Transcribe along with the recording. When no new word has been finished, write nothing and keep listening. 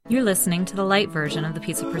You're listening to the light version of the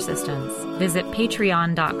Peace of Persistence. Visit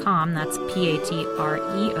patreon.com, that's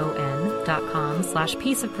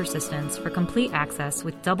patreon.com/Peace of Persistence for complete access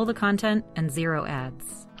with double the content and 0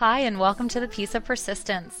 ads. Hi, and welcome to the Peace of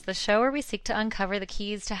Persistence, the show where we seek to uncover the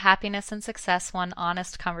keys to happiness and success one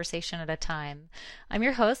honest conversation at a time. I'm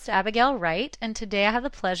your host, Abigail Wright, and today I have the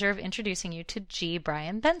pleasure of introducing you to G.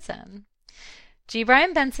 Brian Benson. G.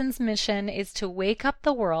 Brian Benson's mission is to wake up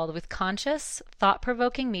the world with conscious,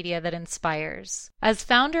 thought-provoking media that inspires. As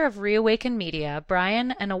founder of Reawaken Media,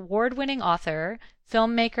 Brian, an award-winning author,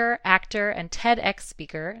 filmmaker, actor, and TEDx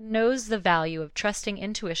speaker, knows the value of trusting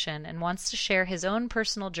intuition and wants to share his own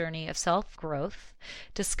personal journey of self-growth,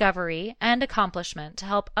 discovery, and accomplishment to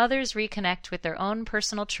help others reconnect with their own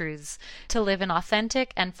personal truths to live an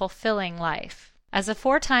authentic and fulfilling life. As a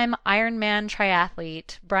 4-time Ironman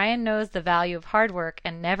triathlete, Brian knows the value of hard work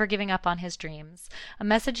and never giving up on his dreams, a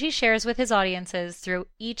message he shares with his audiences through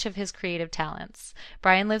each of his creative talents.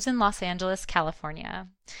 Brian lives in Los Angeles, California.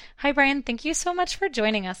 Hi, Brian. Thank you so much for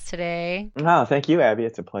joining us today. Oh, thank you, Abby.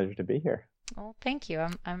 It's a pleasure to be here. Well, thank you.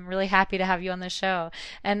 I'm really happy to have you on the show.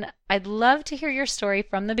 And I'd love to hear your story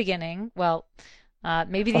from the beginning. Well,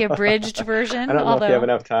 maybe the abridged version. I don't know if you have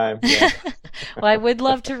enough time. Yeah. Well, I would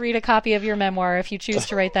love to read a copy of your memoir if you choose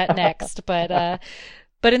to write that next. But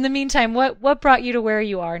in the meantime, what brought you to where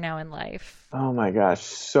you are now in life? Oh my gosh,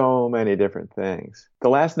 so many different things. The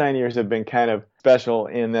last 9 years have been kind of special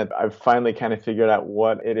in that I've finally kind of figured out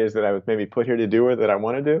what it is that I was maybe put here to do or that I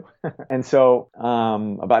want to do. And so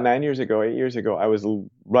about 8 years ago, I was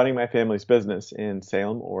running my family's business in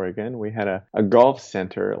Salem, Oregon. We had a golf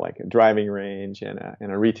center, like a driving range and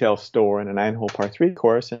a retail store and a 9-hole par 3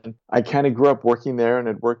 course. And I kind of grew up working there and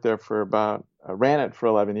had worked there for ran it for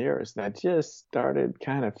 11 years. And I just started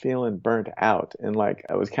kind of feeling burnt out. And like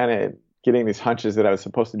I was kind of getting these hunches that I was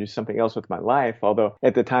supposed to do something else with my life, although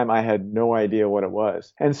at the time I had no idea what it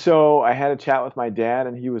was. And so I had a chat with my dad,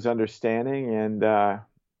 and he was understanding, and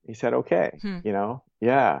he said, okay,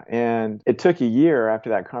 yeah. And it took a year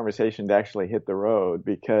after that conversation to actually hit the road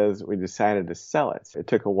because we decided to sell it. It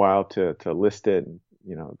took a while to list it and,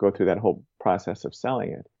 go through that whole process of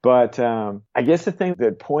selling it. But I guess the thing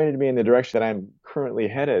that pointed me in the direction that I'm currently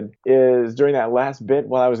headed is during that last bit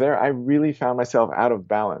while I was there, I really found myself out of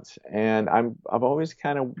balance. And I've always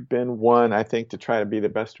kind of been one, I think, to try to be the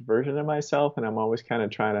best version of myself. And I'm always kind of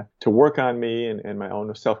trying to work on me and my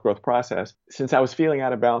own self-growth process. Since I was feeling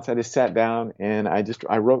out of balance, I just sat down and I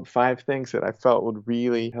wrote 5 things that I felt would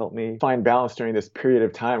really help me find balance during this period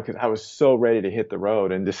of time because I was so ready to hit the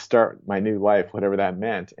road and just start my new life, whatever that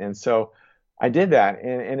meant. And so I did that,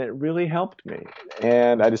 and it really helped me.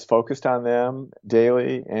 And I just focused on them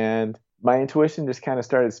daily, and my intuition just kind of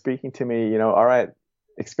started speaking to me, all right,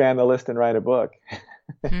 expand the list and write a book.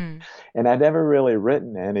 And I'd never really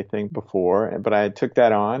written anything before, but I took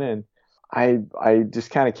that on, and I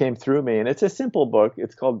just kind of came through me. And it's a simple book.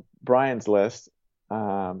 It's called Brian's List,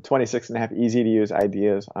 26 and a half easy-to-use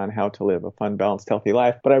ideas on how to live a fun, balanced, healthy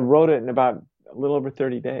life. But I wrote it in about a little over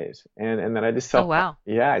 30 days. And then I just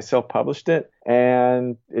I self-published it.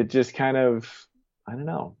 And it just kind of, I don't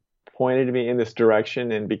know, pointed me in this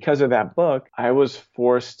direction. And because of that book, I was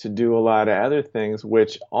forced to do a lot of other things,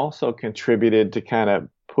 which also contributed to kind of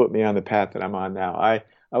put me on the path that I'm on now. I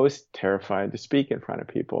was terrified to speak in front of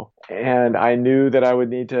people. And I knew that I would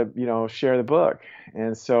need to, share the book.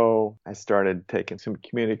 And so I started taking some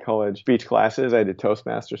community college speech classes. I did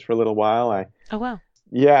Toastmasters for a little while. Oh, wow.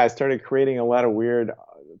 Yeah, I started creating a lot of weird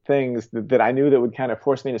things that I knew that would kind of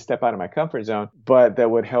force me to step out of my comfort zone, but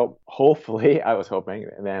that would help, hopefully, I was hoping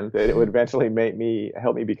then, that it would eventually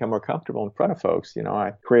help me become more comfortable in front of folks.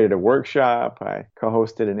 I created a workshop, I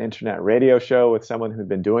co-hosted an internet radio show with someone who'd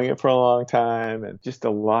been doing it for a long time, and just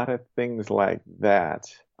a lot of things like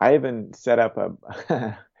that. I even set up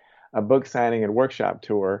a book signing and workshop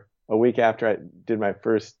tour a week after I did my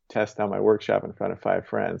first test on my workshop in front of 5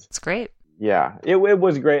 friends. It's great. Yeah, it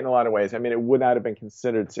was great in a lot of ways. I mean, it would not have been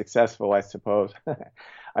considered successful, I suppose.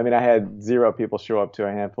 I mean, I had 0 people show up to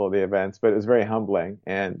a handful of the events, but it was very humbling,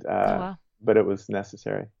 and but it was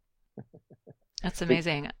necessary. That's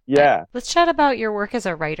amazing. Yeah. Let's chat about your work as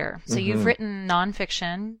a writer. So you've written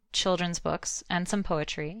nonfiction, children's books, and some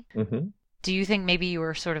poetry. Mm-hmm. Do you think maybe you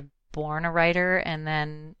were sort of born a writer and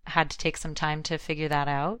then had to take some time to figure that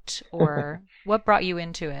out? Or what brought you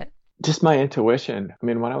into it? Just my intuition. I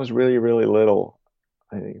mean, when I was really, really little,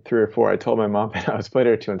 I think 3 or 4, I told my mom that I was put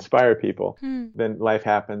here to inspire people. Then life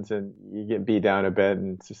happens and you get beat down a bit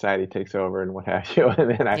and society takes over and what have you. And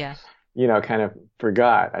then I, kind of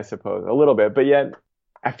forgot, I suppose, a little bit. But yet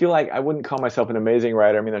I feel like I wouldn't call myself an amazing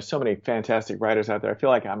writer. I mean, there's so many fantastic writers out there. I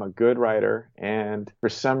feel like I'm a good writer. And for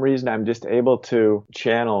some reason, I'm just able to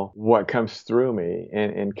channel what comes through me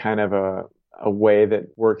in kind of a way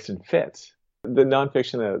that works and fits. The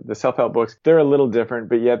nonfiction, the self-help books, they're a little different,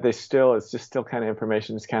 but yet it's just still kind of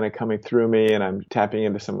information that's kind of coming through me, and I'm tapping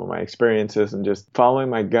into some of my experiences and just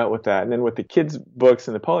following my gut with that. And then with the kids' books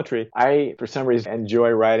and the poetry, I, for some reason,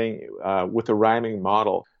 enjoy writing with a rhyming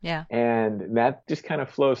model. Yeah. And that just kind of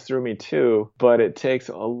flows through me too, but it takes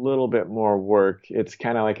a little bit more work. It's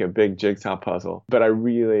kind of like a big jigsaw puzzle, but I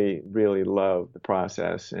really, really love the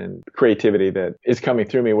process and creativity that is coming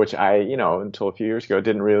through me, which I, until a few years ago,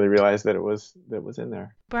 didn't really realize that it was in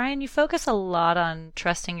there. Brian, you focus a lot on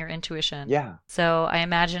trusting your intuition. Yeah. So I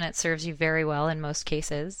imagine it serves you very well in most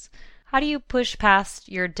cases. How do you push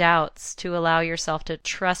past your doubts to allow yourself to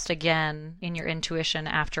trust again in your intuition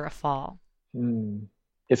after a fall?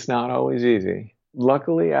 It's not always easy.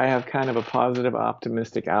 Luckily, I have kind of a positive,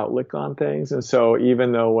 optimistic outlook on things. And so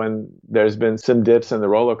even though when there's been some dips in the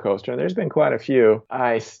roller coaster, and there's been quite a few,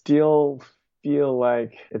 I still feel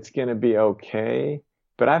like it's going to be okay.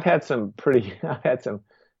 But I've had some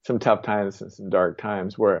tough times and some dark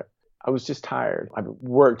times where I was just tired. I've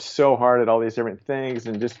worked so hard at all these different things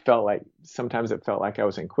and just sometimes it felt like I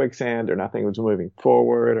was in quicksand or nothing was moving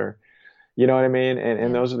forward, or you know what I mean?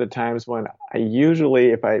 And those are the times when I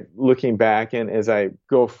usually, looking back and as I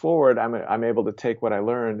go forward, I'm able to take what I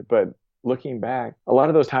learned. But looking back, a lot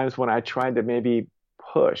of those times when I tried to maybe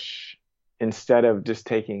push instead of just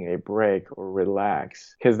taking a break or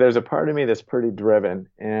relax, because there's a part of me that's pretty driven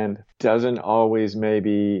and doesn't always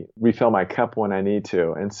maybe refill my cup when I need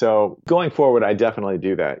to. And so going forward, I definitely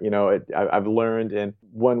do that. I've learned, and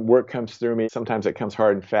when work comes through me, sometimes it comes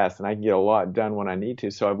hard and fast, and I can get a lot done when I need to.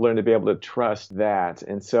 So I've learned to be able to trust that.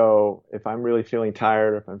 And so if I'm really feeling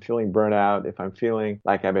tired, or if I'm feeling burnt out, if I'm feeling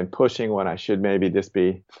like I've been pushing when I should maybe just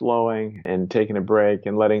be flowing and taking a break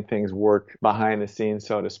and letting things work behind the scenes,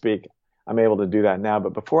 so to speak, I'm able to do that now,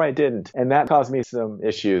 but before I didn't. And that caused me some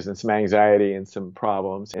issues and some anxiety and some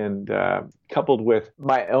problems. And coupled with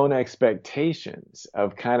my own expectations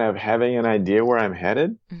of kind of having an idea where I'm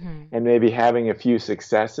headed and maybe having a few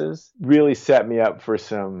successes really set me up for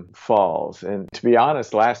some falls. And to be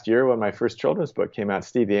honest, last year when my first children's book came out,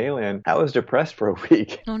 Steve the Alien, I was depressed for a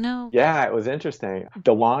week. Oh, no. Yeah, it was interesting.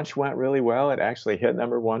 The launch went really well. It actually hit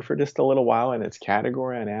 #1 for just a little while in its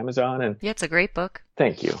category on Amazon. And yeah, it's a great book.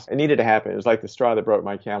 Thank you. It needed to happen. It was like the straw that broke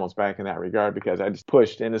my camel's back in that regard, because I just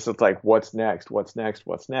pushed, and it's like, what's next?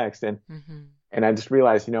 And I just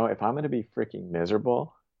realized, if I'm going to be freaking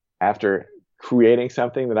miserable after creating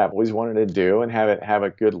something that I've always wanted to do and have it have a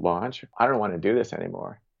good launch, I don't want to do this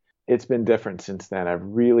anymore. It's been different since then. I've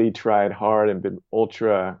really tried hard and been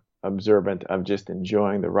ultra observant of just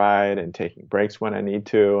enjoying the ride and taking breaks when I need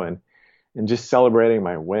to, and just celebrating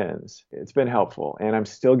my wins. It's been helpful, and I'm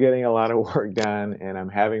still getting a lot of work done, and I'm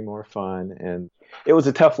having more fun. And it was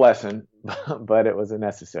a tough lesson, but it was a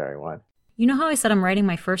necessary one. You know how I said I'm writing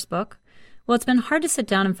my first book? Well, it's been hard to sit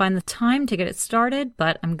down and find the time to get it started,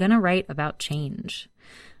 but I'm going to write about change.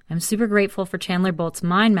 I'm super grateful for Chandler Bolt's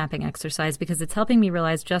mind mapping exercise because it's helping me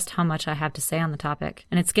realize just how much I have to say on the topic,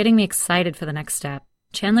 and it's getting me excited for the next step.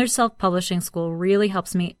 Chandler's self-publishing school really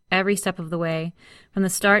helps me every step of the way, from the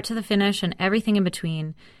start to the finish and everything in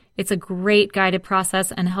between. It's a great guided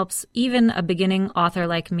process and helps even a beginning author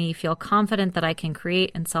like me feel confident that I can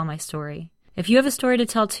create and sell my story. If you have a story to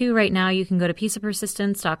tell too right now, you can go to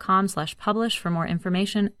peaceofpersistence.com/publish for more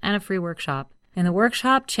information and a free workshop. In the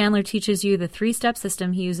workshop, Chandler teaches you the 3-step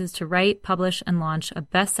system he uses to write, publish, and launch a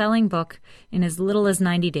best-selling book in as little as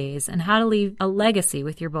 90 days, and how to leave a legacy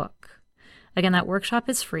with your book. Again, that workshop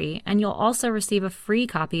is free, and you'll also receive a free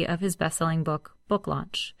copy of his best-selling book, Book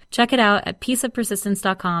Launch. Check it out at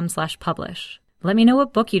peaceofpersistence.com/publish. Let me know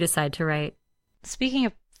what book you decide to write. Speaking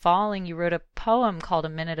of falling, you wrote a poem called A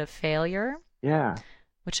Minute of Failure. Yeah.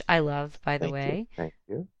 Which I love, by the way. Thank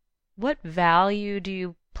you. What value do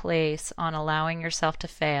you place on allowing yourself to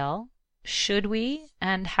fail? Should we?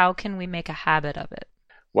 And how can we make a habit of it?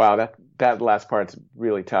 Wow, that last part's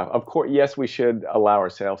really tough. Of course, yes, we should allow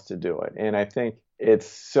ourselves to do it. And I think it's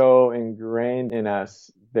so ingrained in us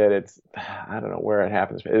that I don't know where it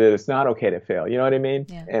happens, but it's not okay to fail. You know what I mean?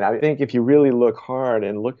 Yeah. And I think if you really look hard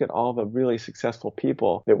and look at all the really successful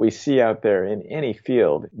people that we see out there in any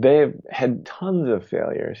field, they've had tons of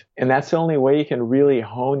failures. And that's the only way you can really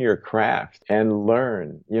hone your craft and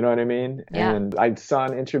learn. You know what I mean? Yeah. And I saw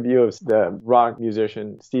an interview of the rock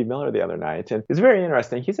musician Steve Miller the other night. And it's very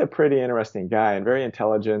interesting. He's a pretty interesting guy and very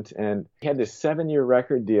intelligent. And he had this 7-year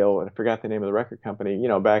record deal. I forgot the name of the record company,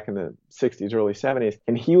 back in the 60s, early 70s.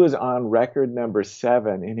 And he was on record number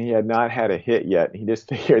 7, and he had not had a hit yet. He just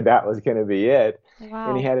figured that was going to be it. Wow.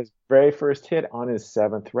 And he had his very first hit on his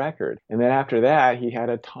 7th record. And then after that, he had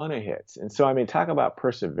a ton of hits. And so, I mean, talk about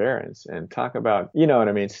perseverance and talk about, you know what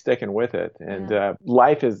I mean, sticking with it. And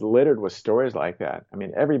life is littered with stories like that. I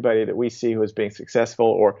mean, everybody that we see who is being successful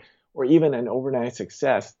or even an overnight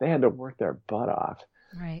success, they had to work their butt off.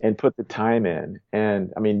 Right. And put the time in.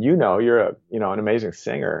 And I mean, you're an amazing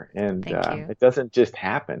singer, and it doesn't just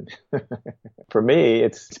happen. For me,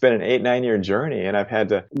 it's been an 8-9 year journey, and I've had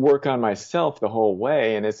to work on myself the whole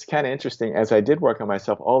way. And it's kind of interesting, as I did work on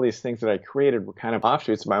myself, all these things that I created were kind of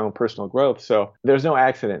offshoots of my own personal growth. So there's no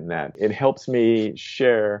accident in that. It helps me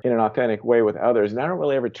share in an authentic way with others. And I don't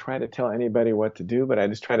really ever try to tell anybody what to do, but I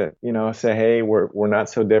just try to, say, hey, we're not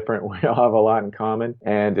so different. We all have a lot in common.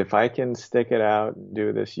 And if I can stick it out and do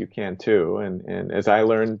this, you can too. And as I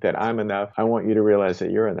learned that I'm enough, I want you to realize that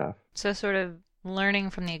you're enough. So sort of learning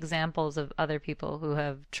from the examples of other people who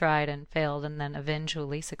have tried and failed and then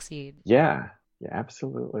eventually succeed. Yeah,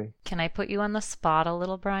 absolutely. Can I put you on the spot a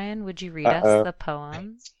little, Brian? Would you read us the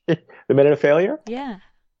poem? The Minute of Failure? Yeah.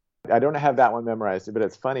 I don't have that one memorized, but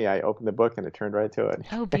it's funny. I opened the book and it turned right to it.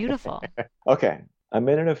 Oh, beautiful. Okay. A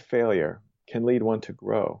minute of failure can lead one to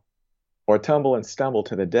grow, or tumble and stumble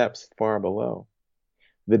to the depths far below.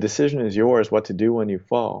 The decision is yours what to do when you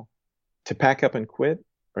fall, to pack up and quit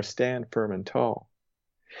or stand firm and tall.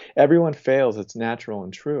 Everyone fails, it's natural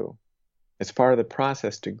and true. It's part of the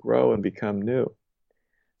process to grow and become new.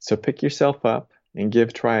 So pick yourself up and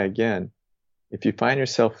try again. If you find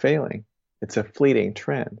yourself failing, it's a fleeting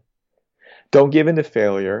trend. Don't give in to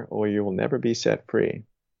failure or you will never be set free.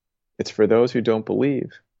 It's for those who don't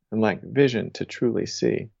believe and lack vision to truly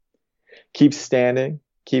see. Keep standing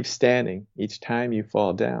each time you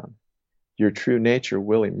fall down. Your true nature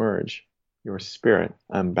will emerge, your spirit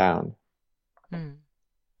unbound.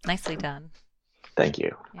 Nicely done. Thank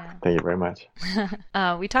you. Yeah. Thank you very much.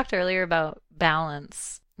 We talked earlier about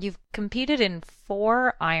balance. You've competed in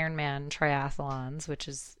 4 Ironman triathlons, which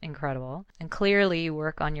is incredible. And clearly you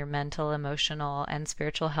work on your mental, emotional, and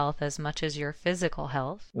spiritual health as much as your physical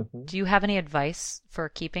health. Mm-hmm. Do you have any advice for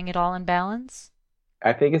keeping it all in balance?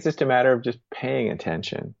 I think it's just a matter of just paying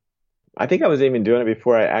attention. I think I was even doing it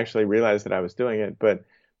before I actually realized that I was doing it, but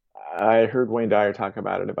I heard Wayne Dyer talk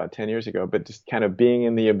about it about 10 years ago, but just kind of being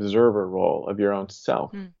in the observer role of your own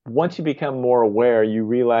self. Once you become more aware, you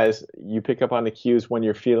realize you pick up on the cues when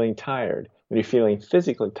you're feeling tired, when you're feeling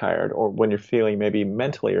physically tired, or when you're feeling maybe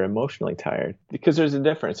mentally or emotionally tired, because there's a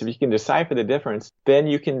difference. If you can decipher the difference, then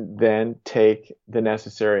you can then take the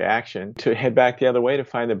necessary action to head back the other way to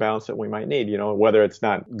find the balance that we might need. Whether it's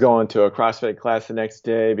not going to a CrossFit class the next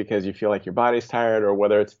day because you feel like your body's tired, or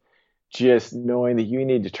whether it's just knowing that you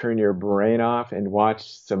need to turn your brain off and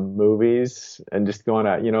watch some movies and just go on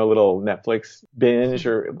a little Netflix binge,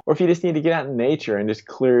 or if you just need to get out in nature and just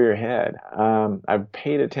clear your head. I've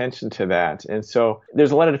paid attention to that. And so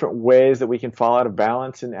there's a lot of different ways that we can fall out of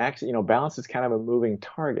balance. And actually, balance is kind of a moving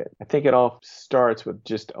target. I think it all starts with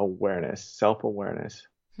just awareness, self-awareness.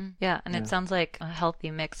 Yeah, and it sounds like a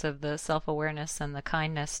healthy mix of the self-awareness and the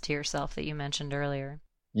kindness to yourself that you mentioned earlier.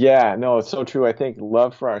 Yeah, no, it's so true. I think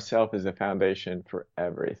love for ourselves is the foundation for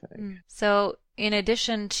everything. So in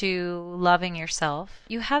addition to loving yourself,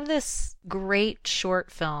 you have this great short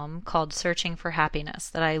film called Searching for Happiness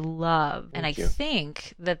that I love. And I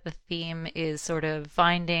think that the theme is sort of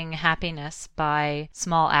finding happiness by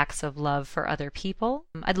small acts of love for other people.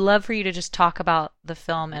 I'd love for you to just talk about the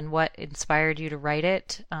film and what inspired you to write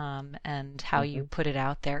it, and how you put it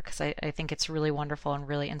out there, because I think it's really wonderful and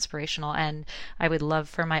really inspirational. And I would love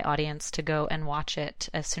for my audience to go and watch it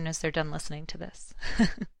as soon as they're done listening to this.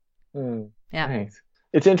 Yeah. Thanks.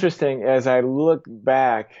 It's interesting. As I look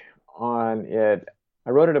back on it, I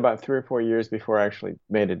wrote it about 3 or 4 years before I actually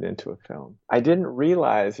made it into a film. I didn't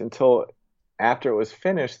realize until after it was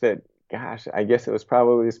finished that, gosh, I guess it was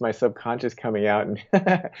probably just my subconscious coming out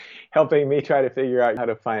and helping me try to figure out how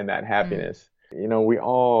to find that happiness. We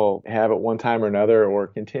all have at one time or another, or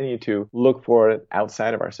continue to look for it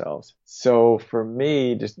outside of ourselves. So for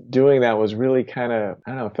me, just doing that was really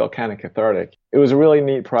felt kind of cathartic. It was a really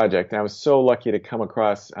neat project. And I was so lucky to come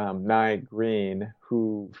across Nye Green,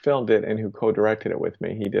 who filmed it and who co-directed it with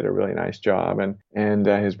me. He did a really nice job. And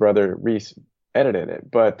his brother Reese edited it.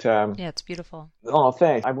 But yeah, it's beautiful. Oh,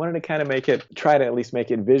 thanks. I wanted to kind of try to at least make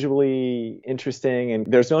it visually interesting, and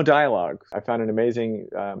there's no dialogue. I found an amazing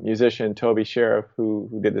musician, Toby Sheriff,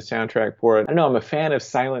 who did the soundtrack for it. I don't know, I'm a fan of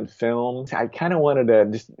silent films. I kind of wanted to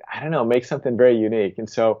just, make something very unique. And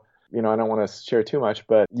so I don't want to share too much,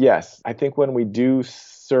 but yes, I think when we do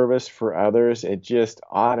service for others, it just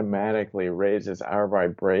automatically raises our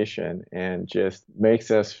vibration and just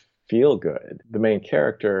makes us feel good. The main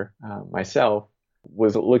character, myself,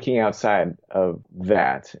 was looking outside of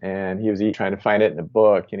that, and he was trying to find it in a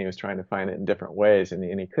book, and he was trying to find it in different ways,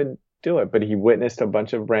 and he couldn't do it, but he witnessed a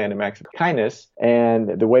bunch of random acts of kindness,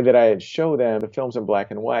 and the way that I show them, the film's in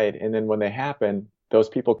black and white, and then when they happen, those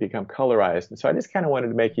people become colorized. And so I just kind of wanted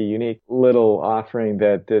to make a unique little offering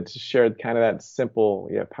that shared kind of that simple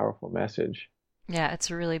yet powerful message. Yeah, it's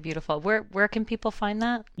really beautiful. Where can people find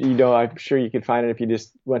that? I'm sure you could find it if you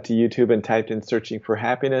just went to YouTube and typed in Searching for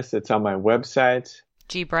Happiness. It's on my website.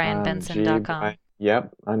 gbrianbenson.com.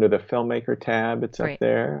 Yep, under the Filmmaker tab, it's Great. Up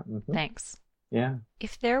there. Thanks. Yeah.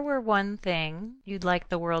 If there were one thing you'd like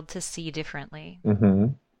the world to see differently,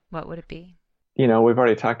 what would it be? We've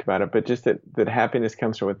already talked about it, but just that happiness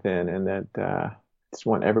comes from within, and that just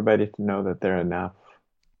want everybody to know that they're enough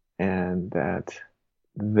and that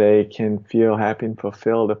they can feel happy and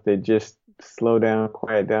fulfilled if they just slow down,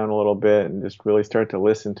 quiet down a little bit, and just really start to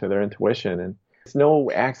listen to their intuition. And it's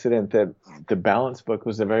no accident that the balance book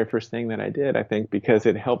was the very first thing that I did, I think, because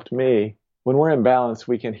it helped me. When we're in balance,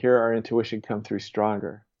 we can hear our intuition come through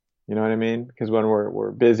stronger. You know what I mean? Because when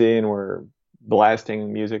we're busy and we're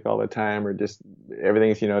blasting music all the time, or just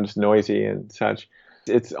everything's, just noisy and such,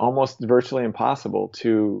 it's almost virtually impossible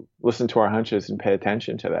to listen to our hunches and pay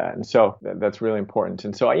attention to that. And so that's really important.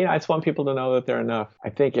 And so, I just want people to know that they're enough. I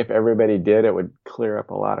think if everybody did, it would clear up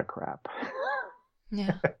a lot of crap.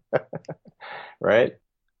 Yeah. Right?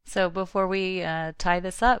 So before we tie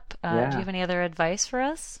this up, do you have any other advice for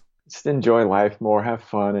us? Just enjoy life more, have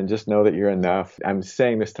fun, and just know that you're enough. I'm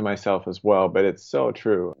saying this to myself as well, but it's so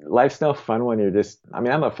true. Life's no fun when you're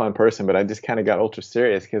I'm a fun person, but I just kind of got ultra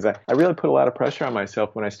serious because I really put a lot of pressure on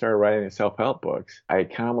myself when I started writing the self-help books. I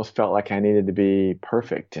kind of almost felt like I needed to be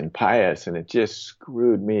perfect and pious, and it just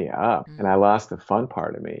screwed me up, and I lost the fun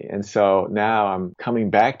part of me. And so now I'm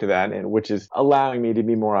coming back to that, and which is allowing me to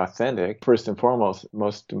be more authentic. First and foremost,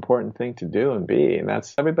 most important thing to do and be, and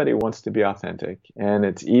that's everybody wants to be authentic, and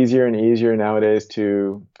it's easier and easier nowadays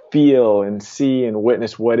to feel and see and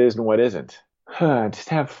witness what is and what isn't. Just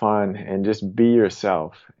have fun and just be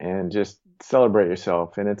yourself and just celebrate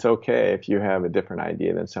yourself. And it's okay if you have a different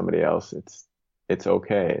idea than somebody else. It's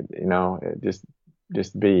okay.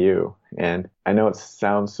 Just be you. And I know it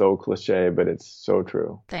sounds so cliche, but it's so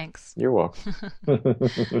true. Thanks. You're welcome.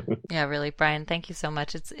 Yeah, really, Brian, thank you so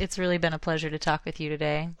much. It's really been a pleasure to talk with you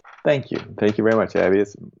today. Thank you. Thank you very much, Abby.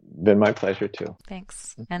 It's been my pleasure too.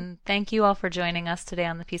 Thanks. And thank you all for joining us today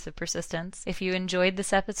on the Peace of Persistence. If you enjoyed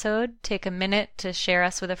this episode, take a minute to share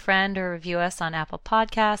us with a friend or review us on Apple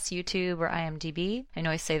Podcasts, YouTube, or IMDb. I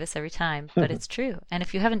know I say this every time, but it's true. And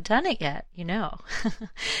if you haven't done it yet,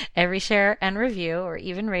 every share and review or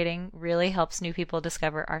even rating really helps new people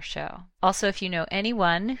discover our show. Also, if you know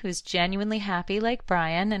anyone who's genuinely happy like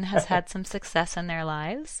Brian and has had some success in their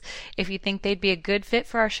lives, if you think they'd be a good fit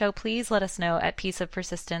for our show, please let us know at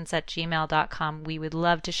peaceofpersistence@gmail.com. We would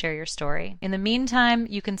love to share your story. In the meantime,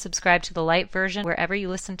 you can subscribe to the light version wherever you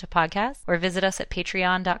listen to podcasts, or visit us at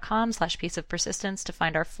patreon.com/peaceofpersistence to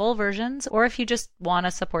find our full versions, or if you just want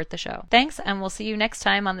to support the show. Thanks, and we'll see you next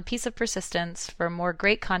time on the Peace of Persistence for more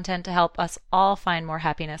great content to help us all find more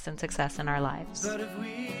happiness and success in our lives. But if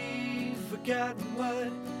we've forgotten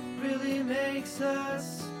what really makes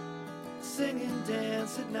us sing and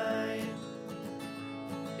dance at night,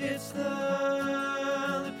 it's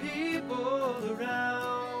the people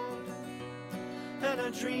around and our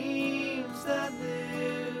dreams that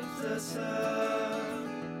lift us up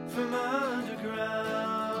from our